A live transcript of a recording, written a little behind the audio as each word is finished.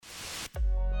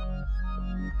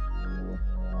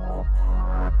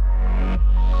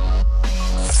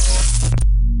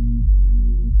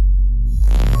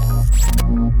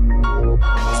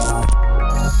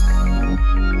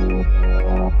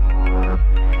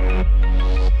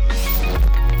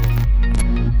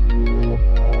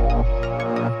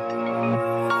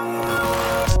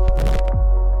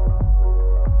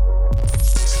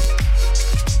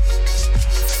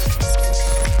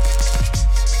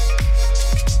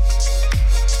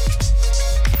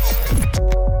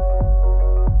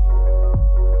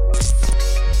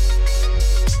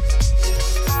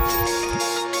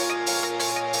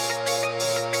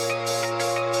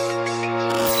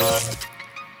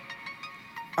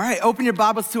All right, open your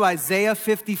Bibles to Isaiah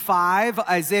 55.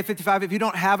 Isaiah 55, if you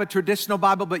don't have a traditional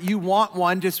Bible, but you want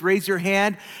one, just raise your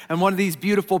hand and one of these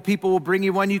beautiful people will bring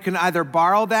you one. You can either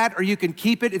borrow that or you can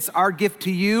keep it. It's our gift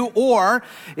to you. Or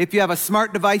if you have a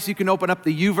smart device, you can open up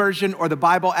the YouVersion or the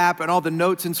Bible app, and all the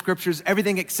notes and scriptures,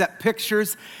 everything except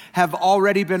pictures, have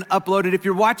already been uploaded. If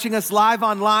you're watching us live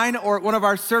online or at one of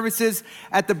our services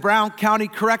at the Brown County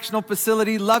Correctional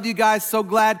Facility, love you guys. So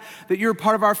glad that you're a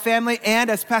part of our family.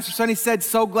 And as Pastor Sonny said,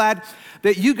 so glad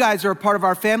that you guys are a part of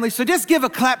our family. So just give a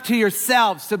clap to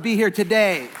yourselves to be here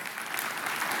today.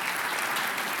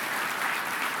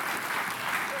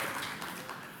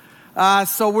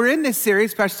 So we're in this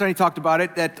series, Pastor Sonny talked about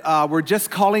it, that we're just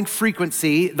calling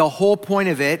Frequency. The whole point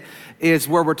of it is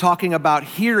where we're talking about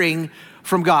hearing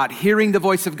from God, hearing the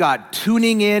voice of God,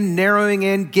 tuning in, narrowing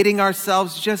in, getting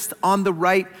ourselves just on the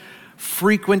right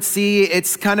frequency.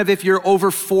 It's kind of, if you're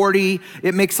over 40,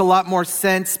 it makes a lot more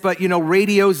sense. But, you know,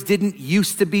 radios didn't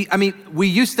used to be, we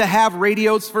used to have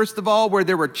radios, first of all, where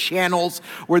there were channels,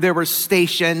 where there were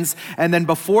stations. And then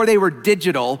before they were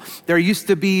digital, there used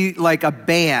to be like a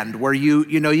band where you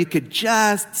could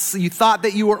just, you thought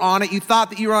that you were on it. You thought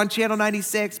that you were on channel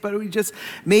 96, but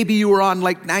maybe you were on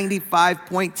like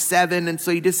 95.7. And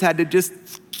so you just had to just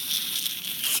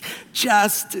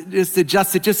adjust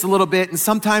it just a little bit. And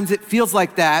sometimes it feels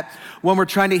like that when we're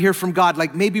trying to hear from God,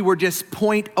 like maybe we're just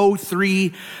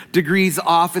 0.03 degrees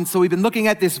off. And so we've been looking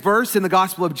at this verse in the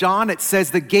Gospel of John. It says,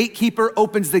 the gatekeeper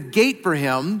opens the gate for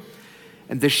him,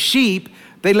 and the sheep,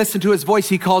 they listen to his voice.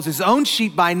 He calls his own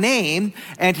sheep by name,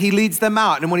 and he leads them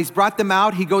out. And when he's brought them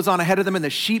out, he goes on ahead of them, and the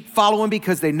sheep follow him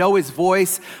because they know his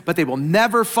voice, but they will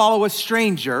never follow a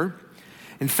stranger.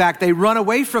 In fact, they run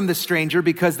away from the stranger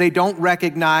because they don't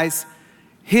recognize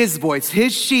his voice.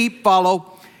 His sheep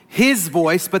follow his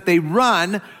voice, but they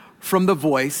run from the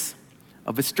voice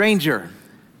of a stranger.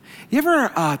 You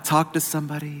ever talk to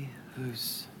somebody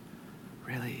who's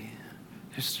really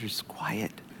just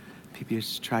quiet? People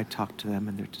just try to talk to them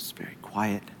and they're just very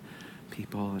quiet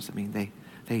people.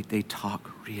 They talk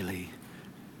really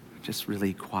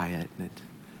quiet, and it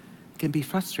can be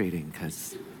frustrating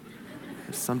because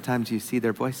sometimes you see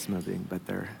their voice moving, but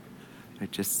you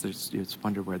just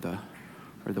wonder where the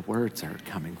words are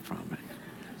coming from.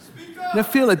 To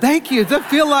feel it, thank you. To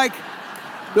feel like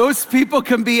those people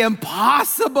can be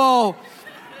impossible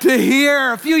to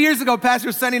hear. A few years ago,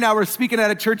 Pastor Sonny and I were speaking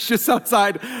at a church just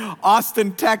outside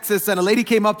Austin, Texas, and a lady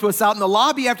came up to us out in the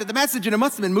lobby after the message, and it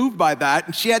must have been moved by that,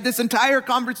 and she had this entire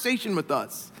conversation with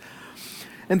us.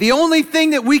 And the only thing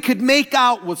that we could make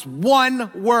out was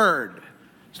one word.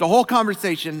 The whole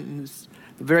conversation,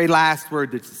 the very last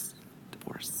word, it's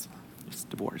divorce. It's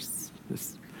divorce.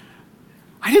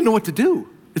 I didn't know what to do.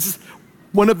 It's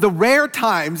one of the rare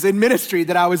times in ministry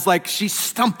that I was like, she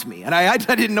stumped me, and I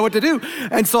didn't know what to do.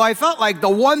 And so I felt like the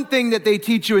one thing that they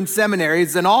teach you in seminary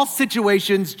is in all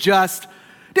situations, just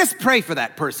pray for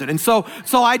that person. And so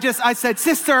I said,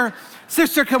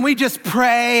 Sister, can we just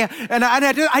pray? And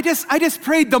I just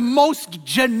prayed the most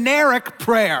generic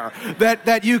prayer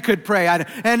that you could pray.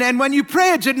 And when you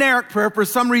pray a generic prayer, for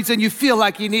some reason you feel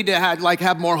like you need to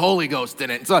have more Holy Ghost in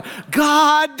it. So,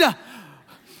 God,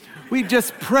 we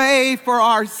just pray for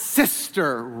our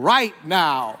sister right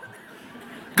now.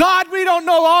 God, we don't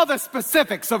know all the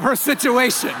specifics of her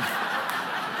situation.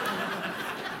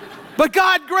 But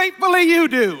God, gratefully you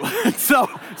do.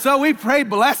 So we pray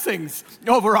blessings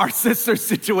over our sister's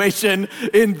situation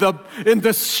in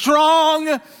the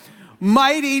strong,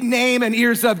 mighty name and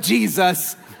ears of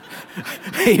Jesus.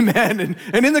 Amen.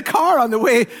 And in the car on the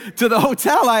way to the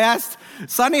hotel, I asked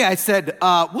Sonny, I said,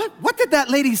 what did that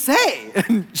lady say?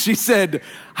 And she said,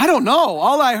 I don't know.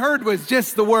 All I heard was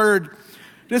just the word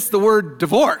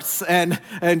divorce. And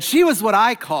she was what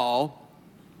I call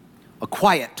a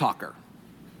quiet talker.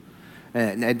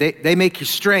 And they make you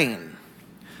strain.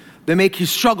 They make you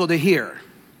struggle to hear.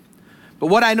 But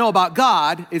what I know about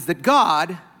God is that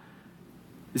God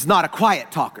is not a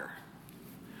quiet talker.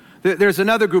 There's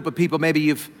another group of people, maybe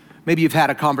you've had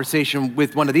a conversation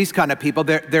with one of these kind of people.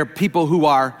 They're people who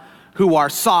are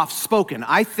soft-spoken.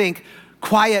 I think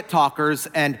quiet talkers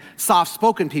and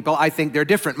soft-spoken people, I think they're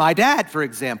different. My dad, for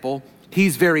example,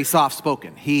 he's very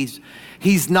soft-spoken. He's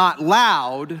not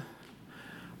loud,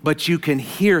 but you can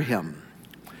hear him.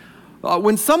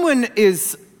 When someone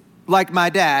is like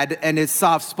my dad and is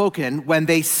soft-spoken, when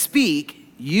they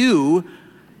speak, you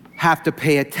have to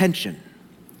pay attention.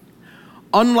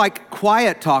 Unlike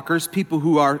quiet talkers, people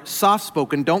who are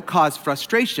soft-spoken don't cause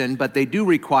frustration, but they do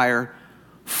require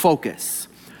focus.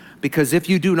 Because if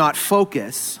you do not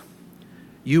focus,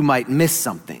 you might miss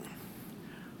something.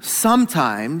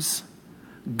 Sometimes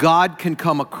God can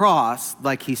come across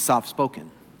like he's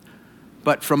soft-spoken.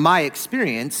 But from my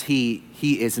experience, he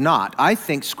is not. I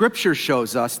think Scripture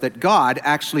shows us that God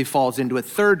actually falls into a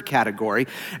third category,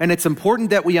 and it's important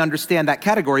that we understand that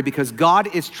category because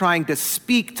God is trying to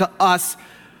speak to us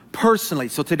personally.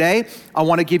 So today, I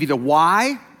want to give you the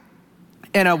why,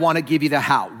 and I want to give you the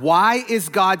how. Why is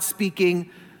God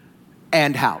speaking,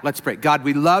 and how? Let's pray. God,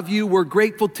 we love you. We're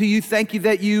grateful to you. Thank you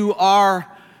that you are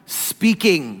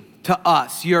speaking to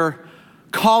us. You're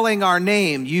calling our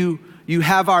name. You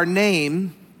have our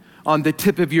name on the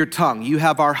tip of your tongue. You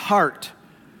have our heart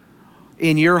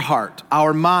in your heart,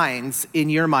 our minds in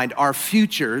your mind, our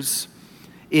futures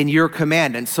in your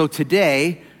command. And so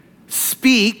today,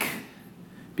 speak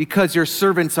because your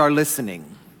servants are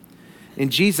listening. In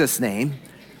Jesus' name,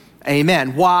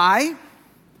 amen. Why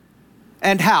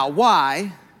and how?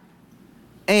 Why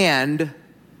and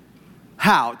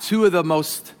how? Two of the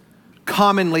most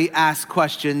commonly asked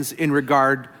questions in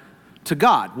regard to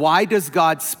God. Why does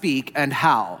God speak and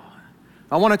how?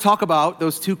 I want to talk about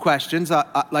those two questions.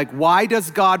 Like, why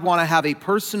does God want to have a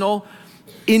personal,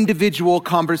 individual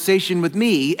conversation with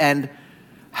me, and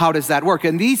how does that work?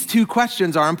 And these two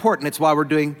questions are important. It's why we're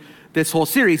doing this whole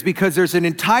series, because there's an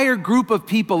entire group of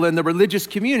people in the religious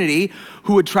community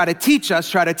who would try to teach us,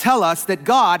 try to tell us that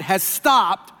God has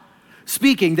stopped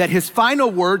speaking, that his final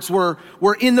words were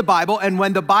in the Bible, and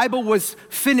when the Bible was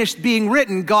finished being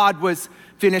written, God was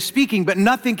finished speaking, but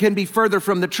nothing can be further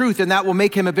from the truth, and that will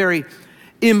make him a very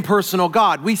impersonal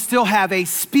God. We still have a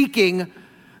speaking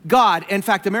God. In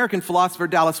fact, American philosopher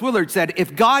Dallas Willard said,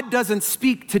 if God doesn't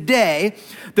speak today,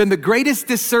 then the greatest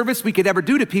disservice we could ever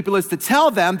do to people is to tell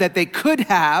them that they could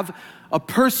have a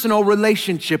personal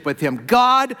relationship with him.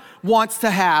 God wants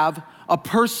to have a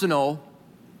personal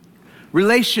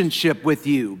relationship with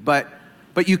you, but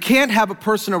you can't have a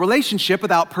personal relationship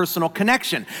without personal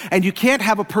connection. And you can't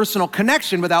have a personal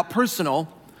connection without personal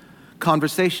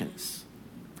conversations.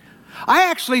 I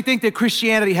actually think that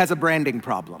Christianity has a branding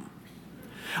problem.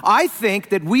 I think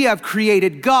that we have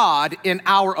created God in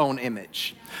our own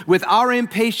image. With our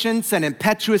impatience and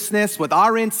impetuousness, with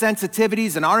our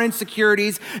insensitivities and our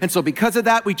insecurities. And so because of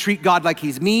that, we treat God like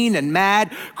he's mean and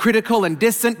mad, critical and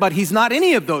distant, but he's not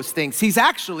any of those things. He's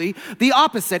actually the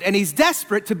opposite, and he's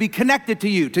desperate to be connected to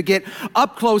you, to get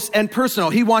up close and personal.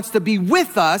 He wants to be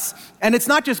with us, and it's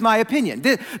not just my opinion.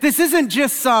 This isn't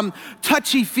just some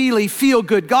touchy-feely,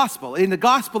 feel-good gospel. In the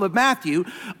Gospel of Matthew,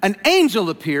 an angel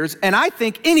appears, and I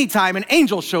think anytime an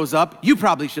angel shows up, you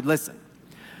probably should listen.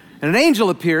 And an angel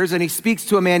appears and he speaks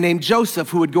to a man named Joseph,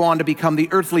 who would go on to become the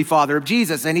earthly father of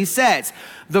Jesus. And he says,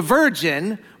 the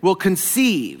virgin will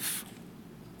conceive.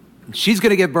 She's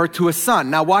going to give birth to a son.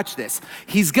 Now watch this.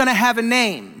 He's going to have a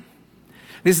name.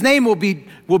 His name will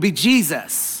be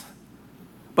Jesus.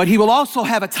 But he will also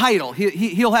have a title.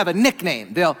 He'll have a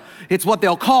nickname. It's what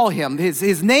they'll call him.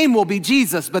 His name will be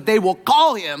Jesus, but they will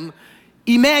call him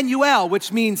Emmanuel,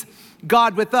 which means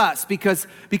God with us, because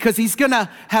he's going to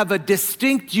have a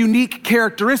distinct, unique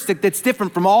characteristic that's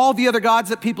different from all the other gods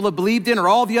that people have believed in or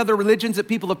all the other religions that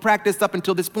people have practiced up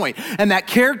until this point. And that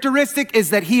characteristic is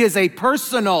that he is a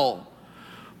personable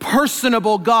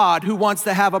God who wants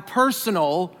to have a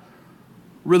personal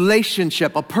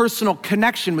relationship, a personal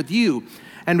connection with you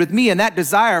and with me. And that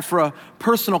desire for a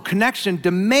personal connection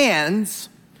demands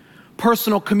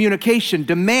personal communication,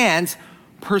 demands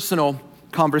personal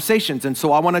conversations. And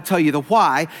so I want to tell you the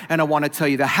why, and I want to tell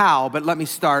you the how, but let me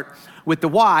start with the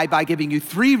why by giving you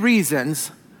 3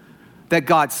 reasons that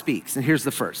God speaks. And here's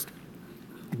the first.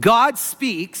 God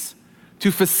speaks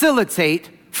to facilitate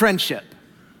friendship.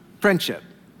 Friendship.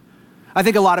 I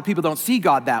think a lot of people don't see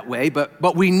God that way,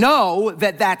 but we know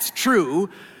that that's true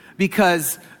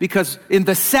because in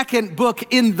the second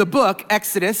book in the book,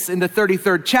 Exodus, in the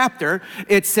 33rd chapter,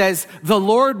 it says, the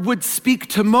Lord would speak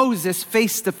to Moses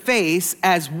face to face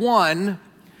as one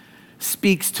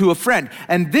speaks to a friend.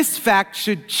 And this fact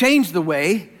should change the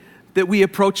way that we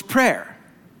approach prayer.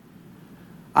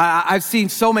 I've seen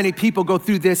so many people go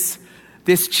through this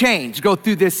change, go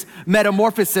through this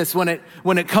metamorphosis when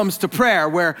it comes to prayer,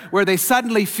 where they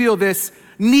suddenly feel this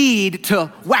need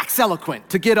to wax eloquent,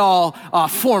 to get all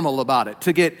formal about it,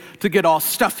 to get all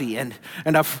stuffy, and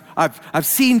I've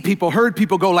seen people, heard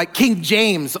people go like King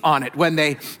James on it when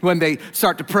they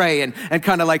start to pray, and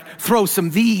kind of like throw some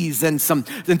these and some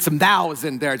thous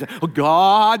in there. Oh,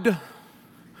 God,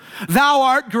 thou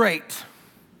art great.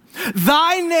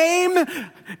 Thy name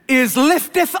is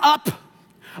lifteth up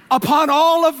upon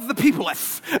all of the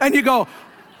peopleth. And you go,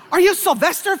 are you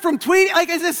Sylvester from Tweety? Like,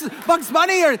 is this Bugs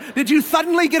Bunny? Or did you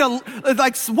suddenly get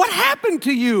what happened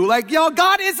to you? Like,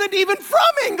 God isn't even from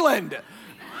England.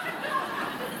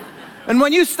 And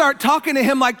when you start talking to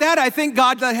him like that, I think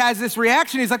God has this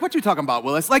reaction. He's like, what you talking about,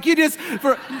 Willis? Like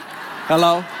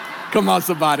hello? Come on,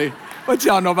 somebody. What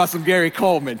y'all know about some Gary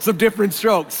Coleman? Some different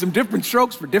strokes for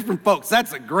different folks.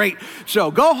 That's a great show.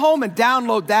 Go home and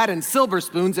download that in Silver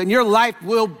Spoons and your life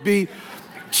will be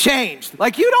changed.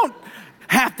 Like, you don't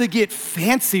have to get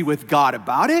fancy with God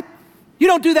about it. You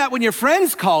don't do that when your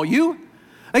friends call you.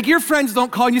 Like, your friends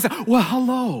don't call you and say, well,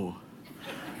 hello.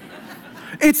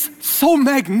 It's so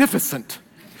magnificent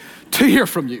to hear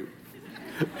from you.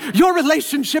 Your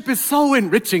relationship is so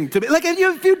enriching to me. Like,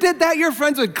 if you did that, your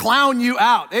friends would clown you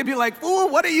out. They'd be like, oh,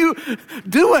 what are you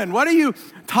doing? What are you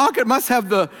talking? Must have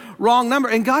the wrong number.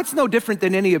 And God's no different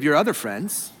than any of your other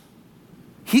friends.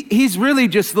 He's really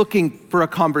just looking for a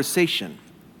conversation.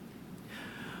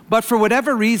 But for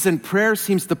whatever reason, prayer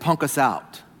seems to punk us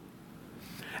out.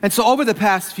 And so over the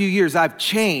past few years, I've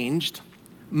changed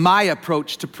my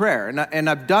approach to prayer. And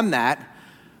I've done that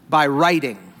by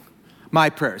writing my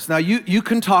prayers. Now, you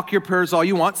can talk your prayers all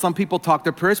you want. Some people talk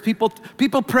their prayers.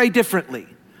 People pray differently.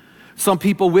 Some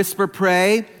people whisper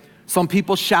pray. Some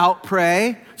people shout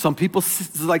pray. Some people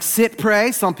sit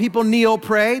pray. Some people kneel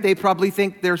pray. They probably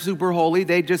think they're super holy.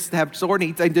 They just have sore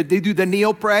knees. They do the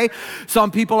kneel pray.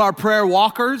 Some people are prayer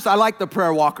walkers. I like the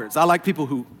prayer walkers. I like people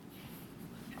who...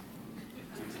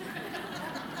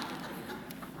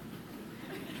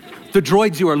 The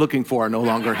droids you are looking for are no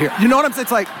longer here. You know what I'm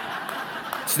saying?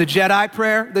 It's the Jedi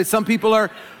prayer. Some people are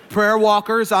prayer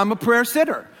walkers. I'm a prayer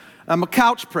sitter. I'm a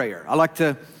couch prayer. I like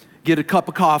to get a cup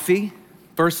of coffee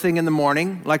first thing in the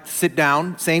morning. I like to sit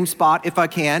down, same spot if I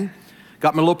can.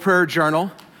 Got my little prayer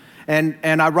journal, and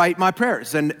I write my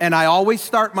prayers. And I always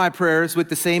start my prayers with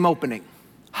the same opening.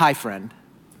 Hi, friend.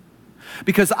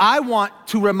 Because I want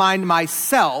to remind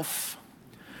myself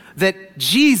that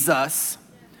Jesus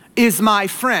is my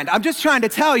friend. I'm just trying to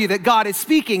tell you that God is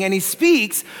speaking, and he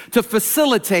speaks to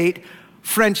facilitate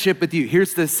friendship with you.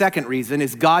 Here's the second reason,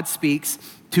 is God speaks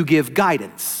to give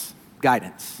guidance,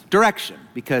 direction,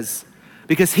 because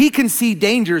he can see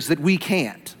dangers that we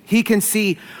can't. He can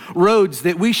see roads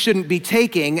that we shouldn't be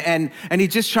taking, and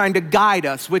he's just trying to guide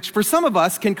us, which for some of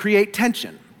us can create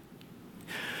tension.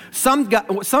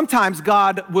 Sometimes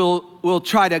God will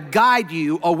try to guide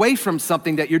you away from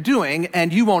something that you're doing,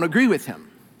 and you won't agree with him.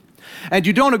 And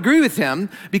you don't agree with him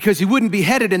because you wouldn't be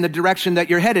headed in the direction that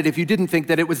you're headed if you didn't think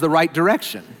that it was the right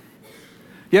direction.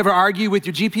 You ever argue with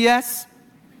your GPS?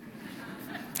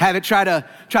 Have it try to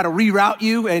reroute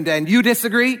you and you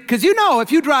disagree? Because you know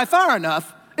if you drive far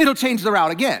enough, it'll change the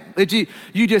route again.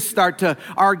 You just start to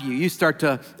argue. You start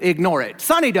to ignore it.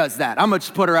 Sonny does that. I'm going to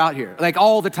just put her out here, like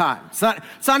all the time.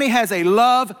 Sonny has a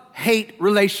love-hate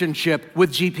relationship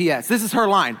with GPS. This is her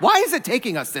line. Why is it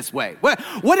taking us this way?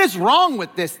 What is wrong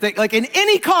with this thing? Like in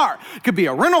any car, it could be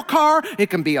a rental car, it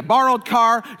can be a borrowed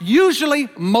car,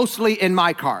 mostly in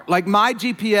my car. Like my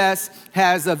GPS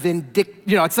has a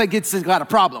it's like it's got a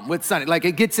problem with Sonny. Like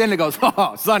it gets in and goes,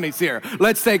 oh, Sonny's here.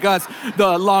 Let's take us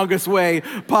the longest way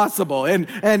possible. And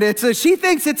she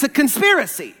thinks it's a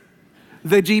conspiracy,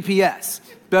 the GPS.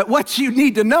 But what you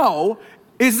need to know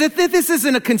is that this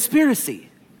isn't a conspiracy.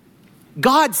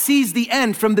 God sees the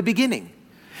end from the beginning.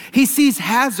 He sees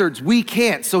hazards we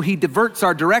can't, so he diverts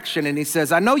our direction and he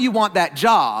says, I know you want that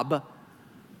job,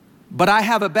 but I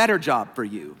have a better job for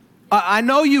you. I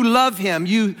know you love him,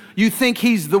 you think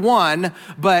he's the one,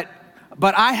 but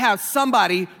I have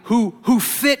somebody who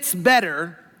fits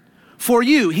better for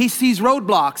you. He sees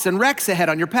roadblocks and wrecks ahead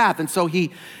on your path, and so he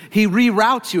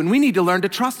reroutes you, and we need to learn to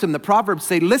trust him. The Proverbs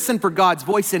say, listen for God's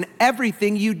voice in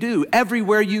everything you do,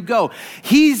 everywhere you go.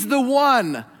 He's the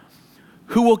one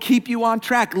who will keep you on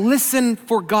track. Listen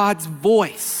for God's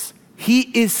voice. He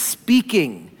is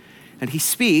speaking, and he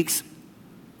speaks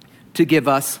to give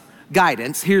us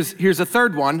guidance. Here's a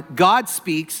third one. God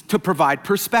speaks to provide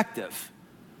perspective.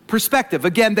 Perspective,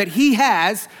 again, that he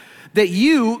has that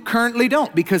you currently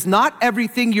don't, because not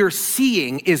everything you're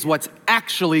seeing is what's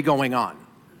actually going on.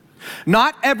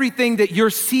 Not everything that you're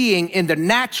seeing in the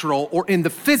natural or in the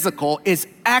physical is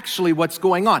actually what's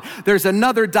going on. There's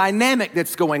another dynamic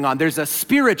that's going on. There's a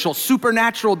spiritual,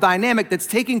 supernatural dynamic that's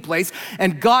taking place,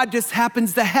 and God just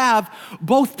happens to have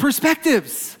both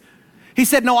perspectives. He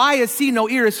said, no eye has seen, no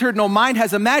ear has heard, no mind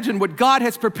has imagined what God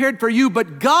has prepared for you,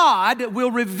 but God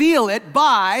will reveal it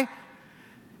by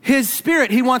his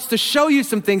Spirit. He wants to show you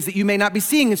some things that you may not be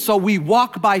seeing. And so we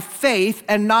walk by faith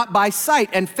and not by sight.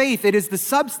 And faith, it is the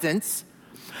substance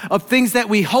of things that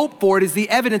we hope for. It is the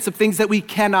evidence of things that we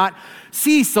cannot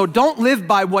see. So don't live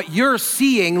by what you're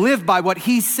seeing, live by what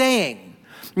he's saying.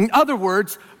 In other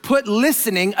words, put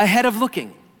listening ahead of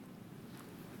looking.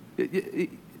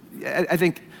 I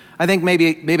think I think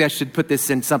maybe I should put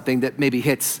this in something that maybe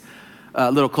hits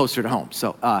a little closer to home.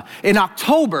 So in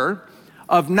October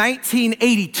of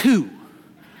 1982,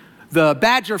 the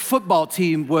Badger football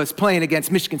team was playing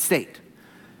against Michigan State.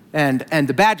 And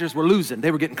the Badgers were losing. They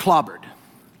were getting clobbered.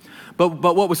 But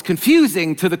what was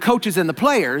confusing to the coaches and the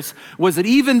players was that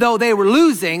even though they were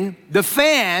losing, the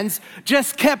fans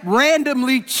just kept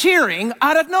randomly cheering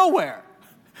out of nowhere.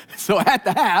 So at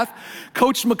the half,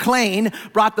 Coach McLean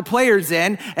brought the players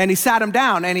in and he sat them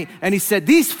down and he said,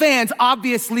 these fans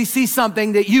obviously see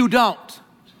something that you don't.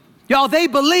 Y'all, they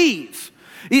believe.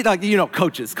 Like, you know,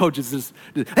 coaches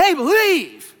they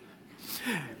believe.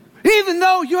 Even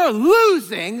though you're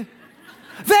losing,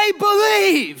 they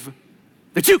believe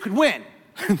that you could win.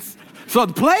 So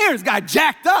the players got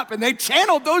jacked up and they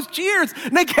channeled those cheers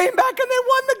and they came back and they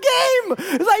won the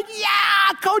game. It's like,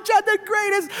 yeah, coach had the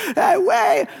greatest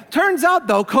way. Turns out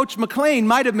though, Coach McLean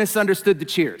might have misunderstood the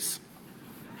cheers.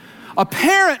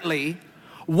 Apparently,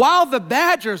 while the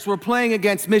Badgers were playing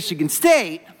against Michigan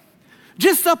State,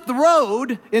 just up the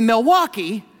road in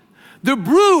Milwaukee, the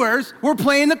Brewers were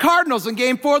playing the Cardinals in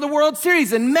Game 4 of the World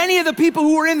Series, and many of the people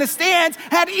who were in the stands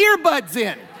had earbuds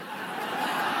in.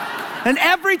 And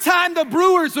every time the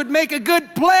Brewers would make a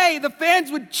good play, the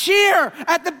fans would cheer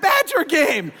at the Badger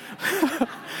game.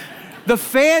 The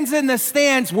fans in the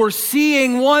stands were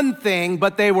seeing one thing,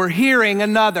 but they were hearing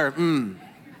another.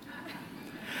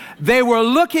 They were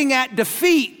looking at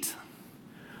defeat,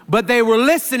 but they were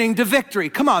listening to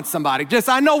victory. Come on, somebody.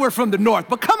 I know we're from the north,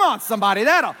 but come on, somebody.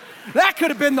 That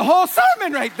could have been the whole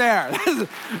sermon right there.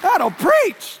 That'll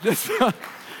preach.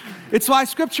 It's why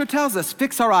Scripture tells us,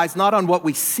 fix our eyes not on what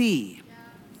we see,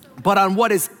 but on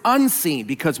what is unseen,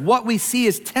 because what we see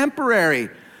is temporary,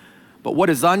 but what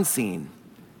is unseen,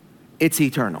 it's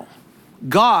eternal.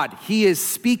 God, He is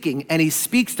speaking, and He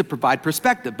speaks to provide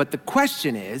perspective. But the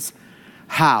question is,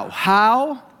 how?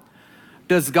 How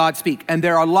does God speak? And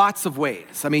there are lots of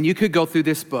ways. I mean, you could go through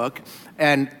this book,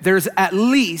 and there's at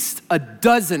least a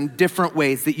dozen different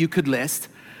ways that you could list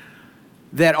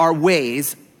that are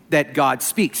ways that God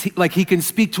speaks. Like He can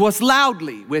speak to us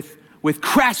loudly with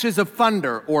crashes of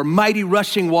thunder or mighty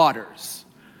rushing waters.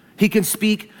 He can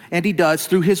speak, and He does,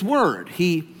 through His word.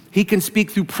 He can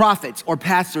speak through prophets or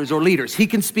pastors or leaders. He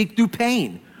can speak through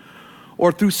pain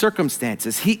or through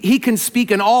circumstances. He can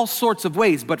speak in all sorts of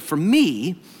ways. But for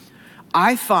me,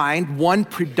 I find one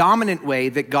predominant way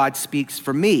that God speaks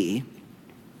for me,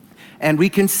 and we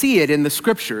can see it in the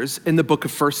scriptures in the book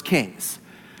of 1 Kings.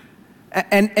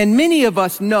 And many of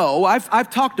us know, I've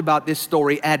talked about this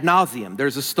story ad nauseum.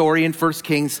 There's a story in 1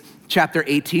 Kings chapter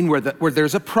 18 where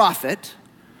there's a prophet.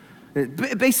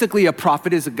 Basically, a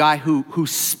prophet is a guy who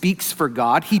speaks for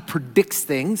God. He predicts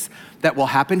things that will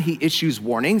happen. He issues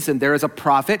warnings. And there is a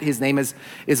prophet. His name is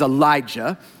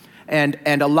Elijah. And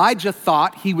Elijah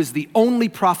thought he was the only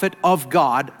prophet of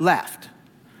God left.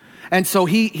 And so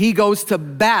he goes to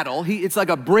battle. It's like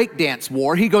a breakdance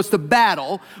war. He goes to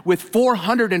battle with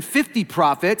 450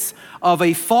 prophets of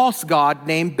a false god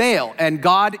named Baal. And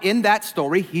God, in that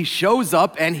story, He shows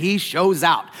up and He shows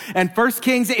out. And 1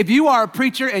 Kings, if you are a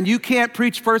preacher and you can't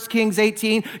preach 1 Kings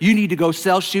 18, you need to go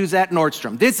sell shoes at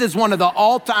Nordstrom. This is one of the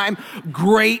all-time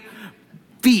great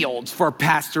fields for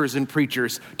pastors and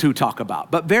preachers to talk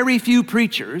about. But very few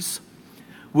preachers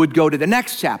would go to the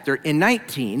next chapter in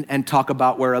 19 and talk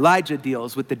about where Elijah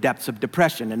deals with the depths of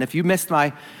depression. And if you missed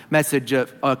my message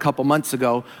a couple months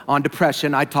ago on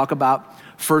depression, I talk about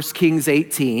 1 Kings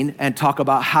 18 and talk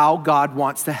about how God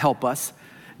wants to help us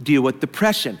deal with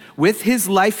depression. With his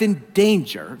life in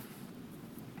danger,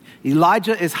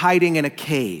 Elijah is hiding in a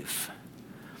cave.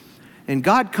 And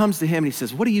God comes to him and He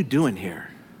says, "What are you doing here?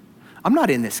 I'm not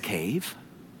in this cave.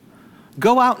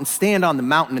 Go out and stand on the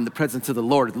mountain in the presence of the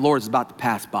Lord. The Lord is about to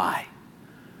pass by."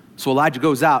 So Elijah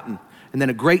goes out, and then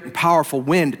a great and powerful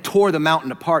wind tore the mountain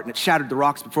apart, and it shattered the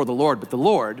rocks before the Lord. But the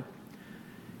Lord,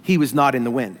 He was not in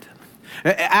the wind.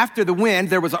 After the wind,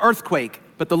 there was an earthquake,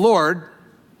 but the Lord,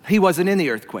 He wasn't in the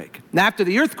earthquake. And after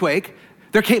the earthquake,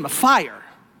 there came a fire.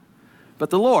 But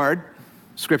the Lord,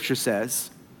 Scripture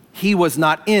says, He was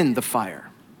not in the fire.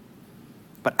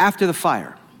 But after the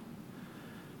fire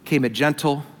came a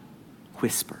gentle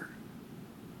whisper.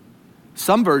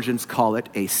 Some versions call it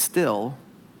a still,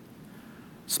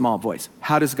 small voice.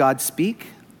 How does God speak?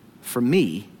 For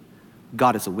me,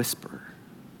 God is a whisperer.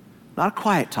 Not a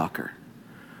quiet talker.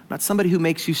 Not somebody who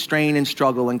makes you strain and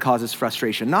struggle and causes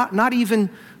frustration. Not even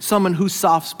someone who's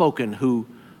soft-spoken, who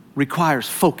requires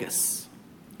focus.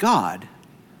 God,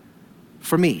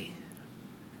 for me,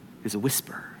 is a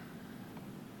whisperer.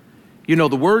 You know,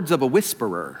 the words of a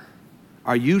whisperer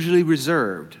are usually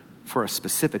reserved for a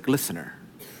specific listener.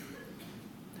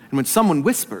 And when someone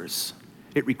whispers,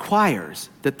 it requires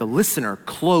that the listener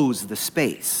close the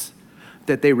space,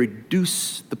 that they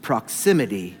reduce the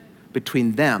proximity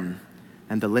between them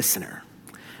and the listener.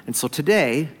 And so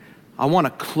today, I want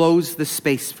to close the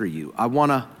space for you. I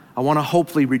want to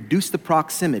hopefully reduce the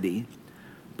proximity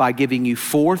by giving you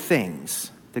 4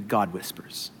 things that God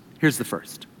whispers. Here's the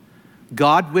first.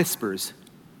 God whispers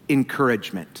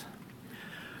encouragement.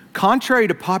 Contrary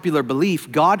to popular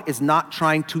belief, God is not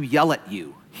trying to yell at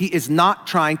you. He is not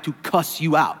trying to cuss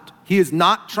you out. He is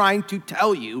not trying to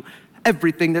tell you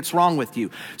everything that's wrong with you.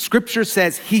 Scripture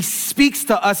says he speaks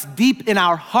to us deep in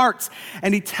our hearts,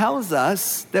 and he tells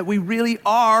us that we really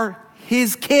are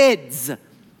his kids.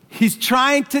 He's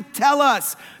trying to tell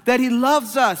us that he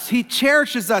loves us, he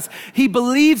cherishes us, he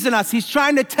believes in us. He's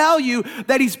trying to tell you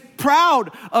that he's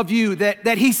proud of you,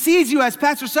 that he sees you, as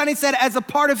Pastor Sonny said, as a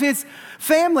part of his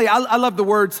family. I love the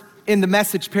words in the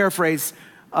Message paraphrase.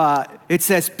 It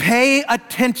says, pay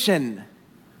attention.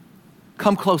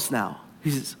 Come close now. He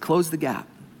says, close the gap.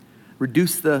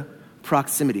 Reduce the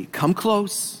proximity. Come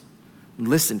close. And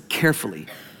listen carefully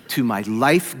to my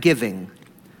life-giving,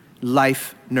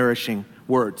 life-nourishing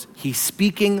words. He's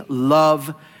speaking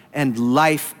love and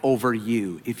life over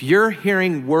you. If you're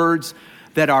hearing words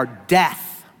that are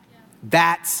death,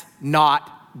 that's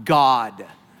not God.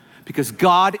 Because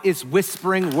God is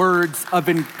whispering words of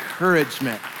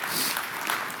encouragement.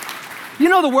 You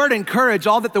know, the word encourage,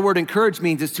 all that the word encourage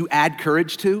means is to add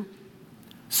courage to.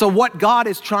 So what God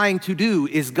is trying to do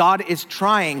is God is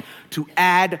trying to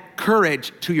add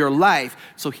courage to your life.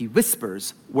 So he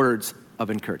whispers words of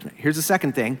encouragement. Here's the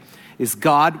second thing, is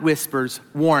God whispers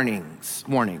warnings.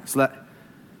 Let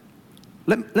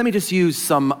me just use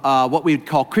some what we would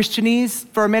call Christianese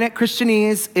for a minute.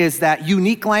 Christianese is that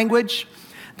unique language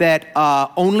that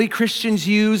only Christians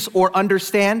use or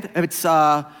understand. It's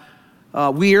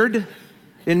weird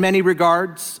in many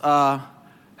regards.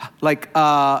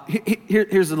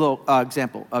 Here's a little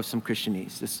example of some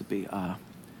Christianese. This would be,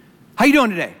 how you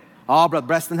doing today? Oh, brother,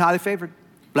 blessed and highly favored.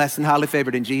 Blessed and highly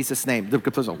favored in Jesus' name. The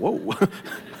person, whoa.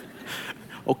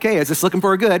 Okay, is this looking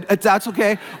for a good? That's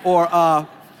okay.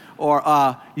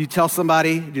 Or you tell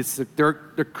somebody, they're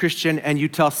Christian, and you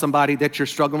tell somebody that you're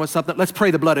struggling with something. Let's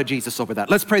pray the blood of Jesus over that.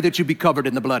 Let's pray that you be covered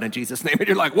in the blood in Jesus' name. And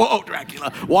you're like, whoa,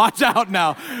 Dracula, watch out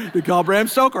now. You call Bram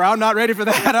Stoker. I'm not ready for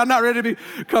that. I'm not ready to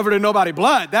be covered in nobody's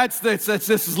blood. This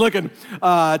is looking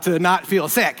to not feel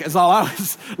sick is all I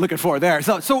was looking for there.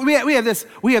 So we have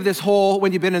this whole,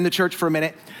 when you've been in the church for a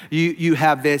minute, you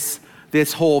have this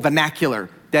whole vernacular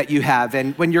that you have.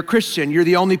 And when you're Christian, you're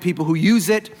the only people who use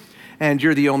it, and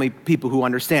you're the only people who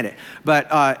understand it.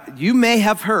 But you may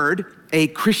have heard a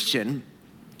Christian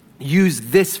use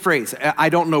this phrase. I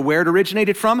don't know where it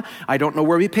originated from. I don't know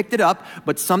where we picked it up.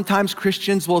 But sometimes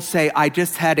Christians will say, I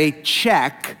just had a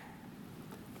check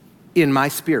in my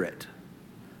spirit.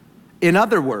 In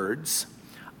other words,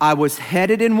 I was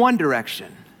headed in one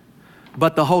direction,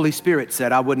 but the Holy Spirit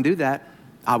said, I wouldn't do that.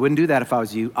 I wouldn't do that if I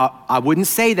was you. I wouldn't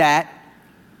say that.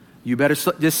 You better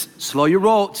just slow your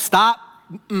roll. Stop.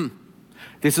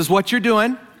 This is what you're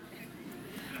doing.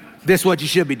 This is what you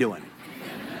should be doing.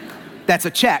 That's a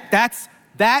check.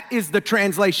 That is the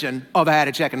translation of I had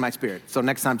a check in my spirit. So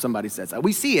next time somebody says that,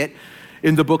 we see it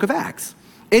in the book of Acts.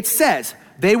 It says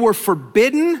they were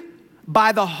forbidden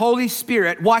by the Holy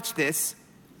Spirit, watch this,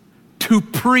 to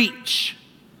preach.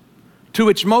 To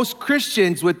which most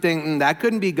Christians would think, that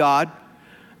couldn't be God.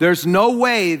 There's no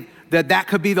way that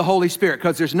could be the Holy Spirit,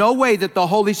 because there's no way that the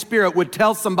Holy Spirit would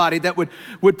tell somebody that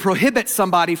would prohibit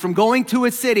somebody from going to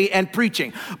a city and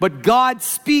preaching. But God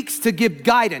speaks to give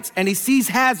guidance, and he sees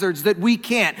hazards that we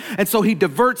can't. And so he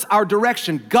diverts our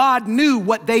direction. God knew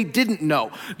what they didn't know.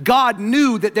 God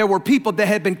knew that there were people that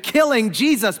had been killing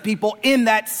Jesus people in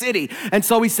that city. And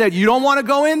so he said, you don't want to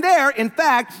go in there. In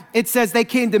fact, it says they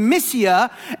came to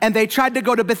Mysia and they tried to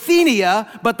go to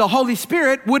Bithynia, but the Holy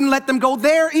Spirit wouldn't let them go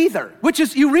there either, which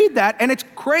is, you read that, and it's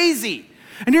crazy.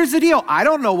 And here's the deal. I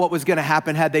don't know what was going to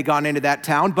happen had they gone into that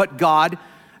town, but God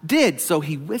did. So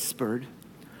he whispered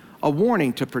a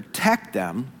warning to protect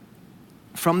them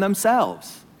from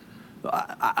themselves.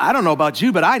 I don't know about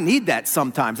you, but I need that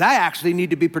sometimes. I actually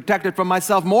need to be protected from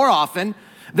myself more often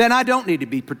than I don't need to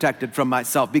be protected from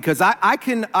myself, because I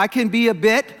can be a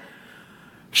bit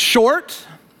short.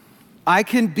 I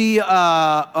can be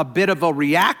a bit of a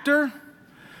reactor.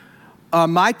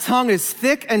 My tongue is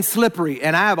thick and slippery,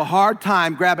 and I have a hard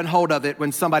time grabbing hold of it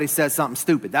when somebody says something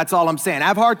stupid. That's all I'm saying. I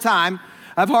have a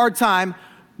hard time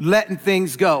letting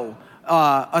things go,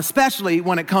 especially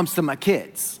when it comes to my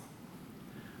kids.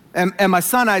 And my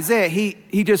son Isaiah,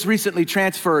 he just recently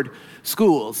transferred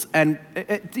schools. And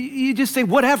you just say,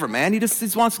 whatever, man. He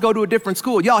just wants to go to a different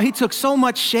school. Y'all, he took so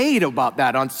much shade about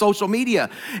that on social media.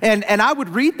 And I would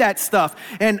read that stuff.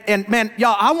 And man,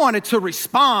 y'all, I wanted to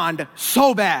respond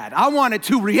so bad. I wanted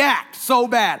to react so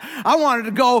bad. I wanted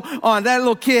to go on that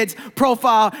little kid's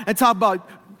profile and talk about,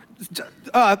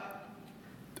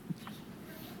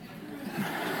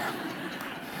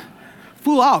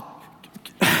 fool out.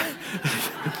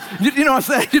 You know what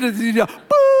I'm saying?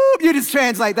 You just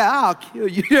translate that. I'll kill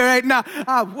you right now.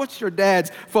 What's your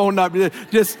dad's phone number?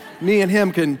 Just me and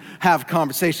him can have a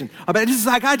conversation. But it's just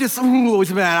like, I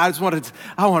wanted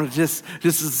to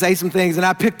just say some things. And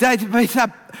I downloaded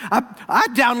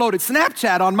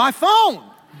Snapchat on my phone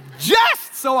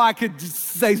just so I could just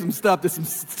say some stuff to some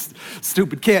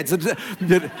stupid kids.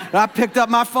 I picked up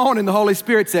my phone and the Holy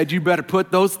Spirit said, you better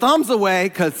put those thumbs away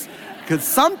because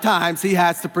sometimes he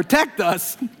has to protect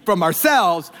us from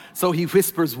ourselves, so he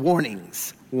whispers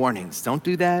warnings. Warnings. Don't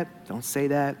do that. Don't say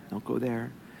that. Don't go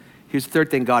there. Here's the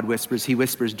third thing God whispers. He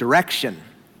whispers direction.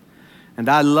 And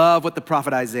I love what the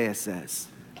prophet Isaiah says.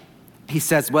 He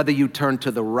says, whether you turn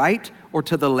to the right or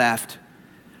to the left,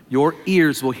 your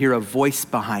ears will hear a voice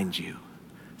behind you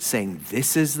saying,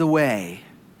 this is the way.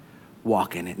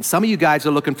 Walk in it. And some of you guys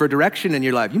are looking for direction in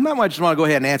your life. You might just want to go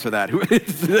ahead and answer that.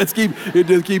 Just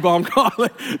keep on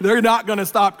calling. They're not going to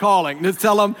stop calling. Just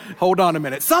tell them, hold on a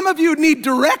minute. Some of you need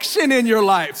direction in your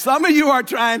life. Some of you are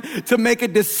trying to make a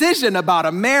decision about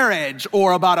a marriage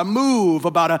or about a move,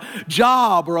 about a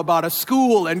job or about a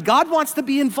school. And God wants to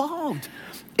be involved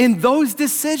in those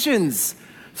decisions.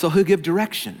 So he'll give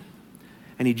direction.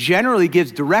 And he generally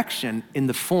gives direction in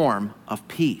the form of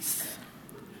peace.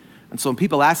 And so when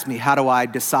people ask me, how do I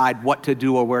decide what to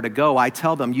do or where to go? I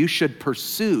tell them, you should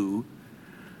pursue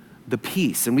the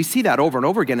peace. And we see that over and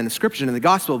over again in the scripture. In the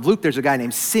Gospel of Luke, there's a guy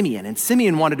named Simeon. And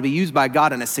Simeon wanted to be used by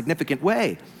God in a significant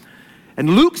way.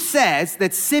 And Luke says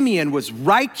that Simeon was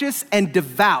righteous and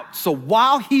devout. So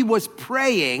while he was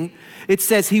praying, it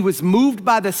says he was moved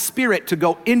by the Spirit to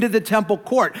go into the temple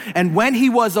court. And when he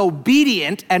was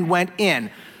obedient and went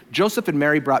in, Joseph and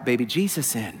Mary brought baby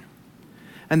Jesus in.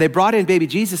 And they brought in baby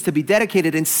Jesus to be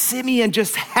dedicated, and Simeon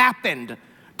just happened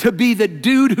to be the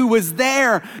dude who was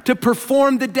there to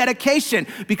perform the dedication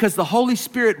because the Holy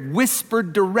Spirit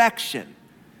whispered direction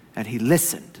and he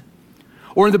listened.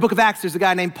 Or in the book of Acts, there's a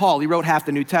guy named Paul. He wrote half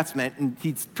the New Testament, and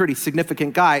he's a pretty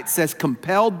significant guy. It says,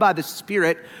 compelled by the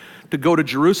Spirit to go to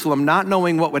Jerusalem, not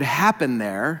knowing what would happen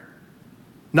there,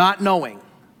 but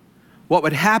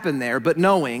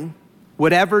knowing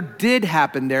whatever did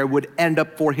happen there would end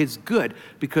up for his good,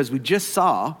 because we just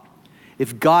saw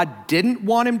if God didn't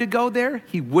want him to go there,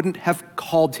 he wouldn't have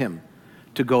called him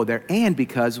to go there. And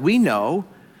because we know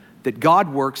that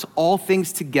God works all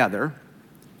things together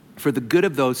for the good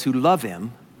of those who love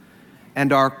him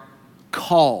and are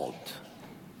called.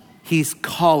 He's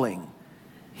calling.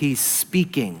 He's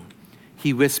speaking.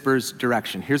 He whispers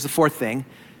direction. Here's the fourth thing,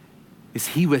 is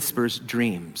he whispers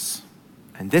dreams.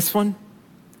 And this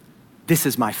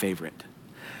is my favorite,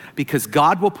 because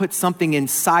God will put something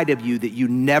inside of you that you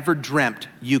never dreamt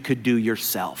you could do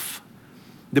yourself.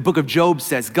 The book of Job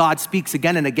says God speaks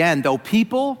again and again, though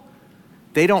people,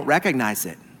 they don't recognize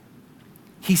it.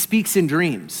 He speaks in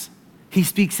dreams. He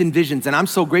speaks in visions. And I'm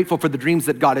so grateful for the dreams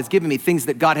that God has given me, things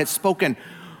that God has spoken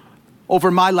over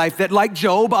my life that, like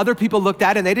Job, other people looked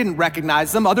at and they didn't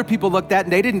recognize them. Other people looked at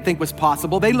and they didn't think was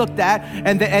possible. They looked at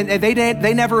and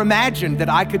they never imagined that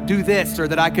I could do this or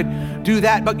that I could do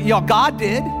that. But y'all, God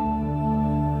did.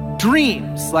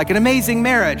 Dreams, like an amazing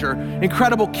marriage or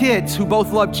incredible kids who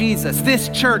both love Jesus. This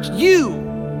church, you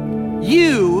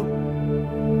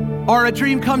are a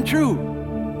dream come true.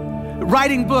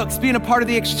 Writing books, being a part of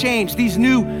the Exchange, these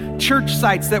new church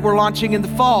sites that we're launching in the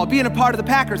fall, being a part of the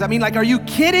Packers. I mean, like, are you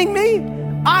kidding me?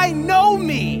 I know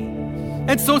me.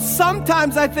 And so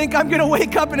sometimes I think I'm gonna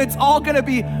wake up and it's all gonna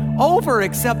be over,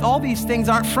 except all these things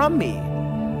aren't from me.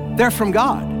 They're from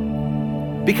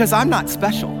God. Because I'm not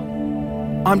special.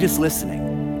 I'm just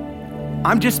listening.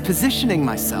 I'm just positioning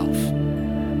myself,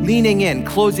 leaning in,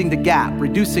 closing the gap,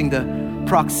 reducing the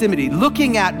proximity,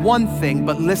 looking at one thing,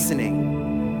 but listening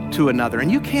to another. And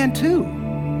you can too,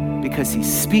 because he's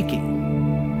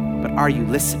speaking. But are you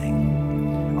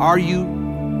listening? Are you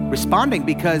responding?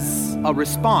 Because a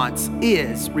response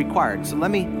is required. So let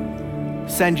me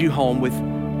send you home with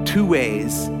 2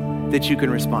 ways that you can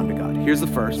respond to God. Here's the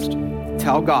first.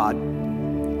 Tell God,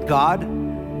 God,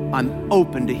 I'm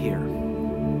open to hear.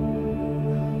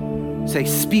 Say,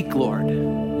 speak, Lord,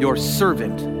 your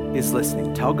servant is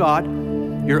listening. Tell God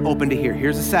you're open to hear.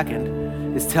 Here's the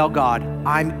second, is tell God,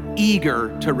 I'm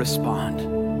eager to respond.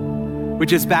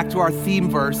 which is back to our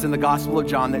theme verse in the Gospel of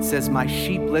John that says, my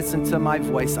sheep listen to my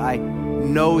voice. I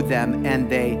know them and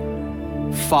they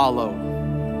follow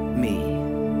me.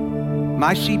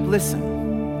 My sheep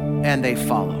listen and they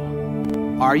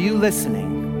follow. Are you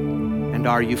listening and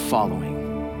are you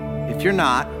following? If you're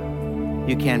not,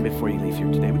 you can before you leave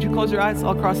here today. Would you close your eyes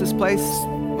all across this place?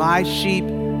 My sheep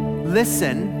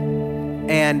listen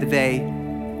and they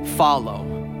follow.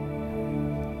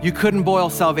 You couldn't boil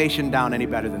salvation down any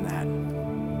better than that.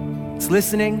 It's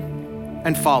listening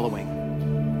and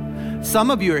following. Some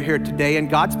of you are here today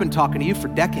and God's been talking to you for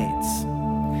decades.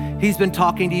 He's been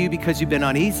talking to you because you've been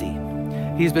uneasy.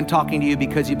 He's been talking to you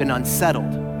because you've been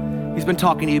unsettled. He's been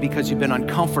talking to you because you've been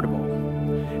uncomfortable.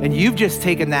 And you've just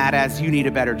taken that as you need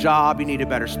a better job, you need a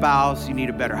better spouse, you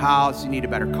need a better house, you need a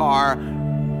better car.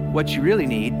 What you really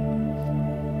need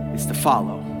is to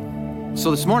follow.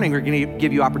 So this morning, we're going to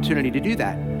give you opportunity to do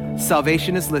that.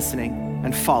 Salvation is listening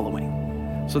and following.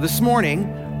 So this morning,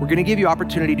 we're going to give you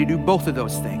opportunity to do both of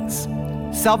those things.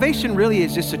 Salvation really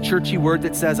is just a churchy word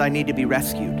that says, I need to be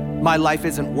rescued. My life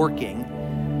isn't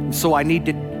working, so I need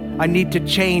to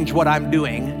change what I'm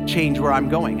doing, change where I'm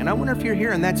going. And I wonder if you're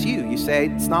here and that's you. You say,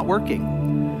 it's not working.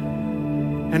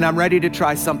 And I'm ready to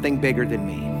try something bigger than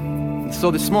me.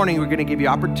 So this morning, we're going to give you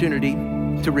opportunity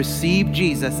to receive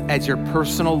Jesus as your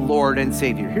personal Lord and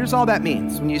Savior. Here's all that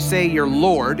means. When you say your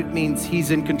Lord, it means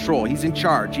he's in control. He's in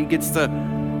charge. He gets to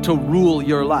rule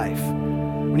your life.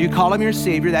 When you call him your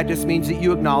Savior, that just means that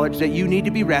you acknowledge that you need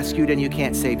to be rescued and you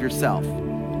can't save yourself.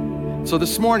 So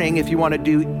this morning, if you want to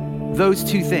do those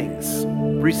two things,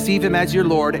 receive him as your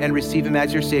Lord and receive him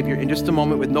as your Savior, in just a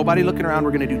moment with nobody looking around,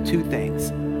 we're going to do two things.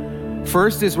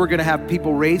 First is we're going to have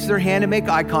people raise their hand and make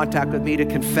eye contact with me to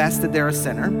confess that they're a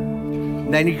sinner.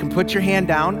 And then you can put your hand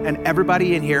down and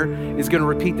everybody in here is going to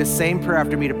repeat the same prayer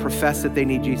after me to profess that they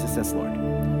need Jesus as Lord.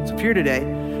 So if you're here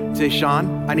today, say,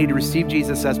 Sean, I need to receive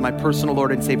Jesus as my personal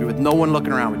Lord and Savior with no one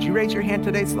looking around. Would you raise your hand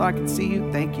today so I can see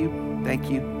you? Thank you, thank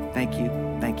you, thank you,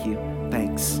 thank you,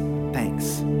 thanks,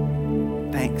 thanks,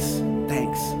 thanks,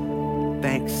 thanks,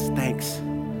 thanks, thanks,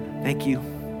 thank you.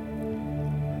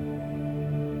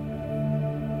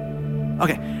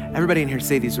 Okay, everybody in here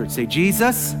say these words. Say,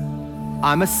 Jesus,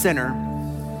 I'm a sinner,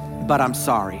 but I'm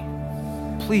sorry.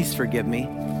 Please forgive me.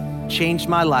 Change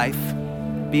my life.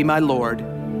 Be my Lord.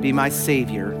 Be my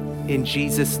Savior. In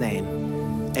Jesus' name,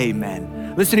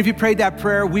 amen. Listen, if you prayed that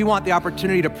prayer, we want the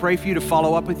opportunity to pray for you, to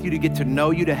follow up with you, to get to know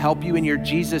you, to help you in your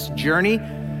Jesus journey.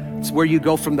 It's where you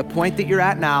go from the point that you're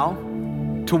at now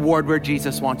toward where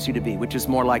Jesus wants you to be, which is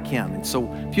more like him. And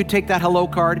so if you take that hello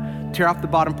card, tear off the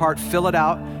bottom part, fill it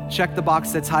out, check the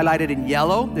box that's highlighted in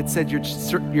yellow that said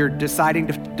you're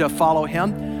deciding to follow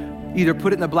him. Either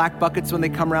put it in the black buckets when they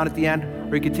come around at the end,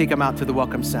 or you can take them out to the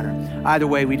Welcome Center. Either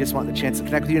way, we just want the chance to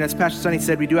connect with you. And as Pastor Sonny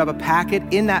said, we do have a packet.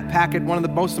 In that packet, one of the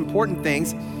most important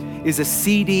things is a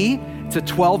CD. It's a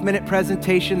 12-minute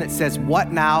presentation that says,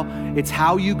 what now? It's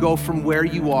how you go from where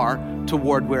you are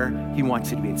toward where he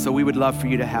wants you to be. And so we would love for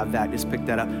you to have that. Just pick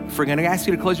that up. If we're going to ask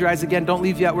you to close your eyes again, don't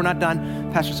leave yet. We're not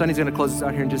done. Pastor Sonny's going to close us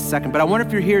out here in just a second. But I wonder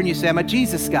if you're here and you say, I'm a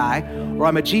Jesus guy or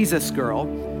I'm a Jesus girl,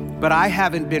 but I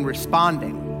haven't been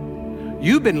responding.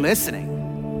 You've been listening.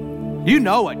 You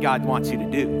know what God wants you to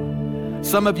do.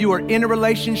 Some of you are in a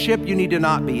relationship you need to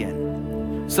not be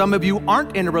in. Some of you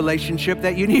aren't in a relationship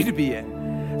that you need to be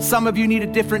in. Some of you need a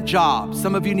different job.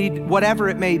 Some of you need whatever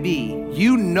it may be.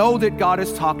 You know that God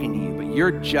is talking to you, but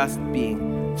you're just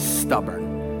being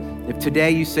stubborn. If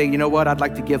today you say, you know what, I'd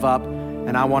like to give up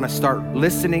and I want to start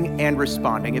listening and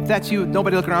responding. If that's you,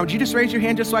 nobody looking around, would you just raise your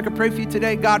hand just so I can pray for you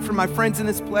today? God, for my friends in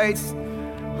this place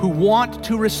who want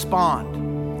to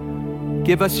respond,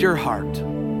 give us your heart.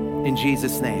 In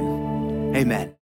Jesus' name, amen.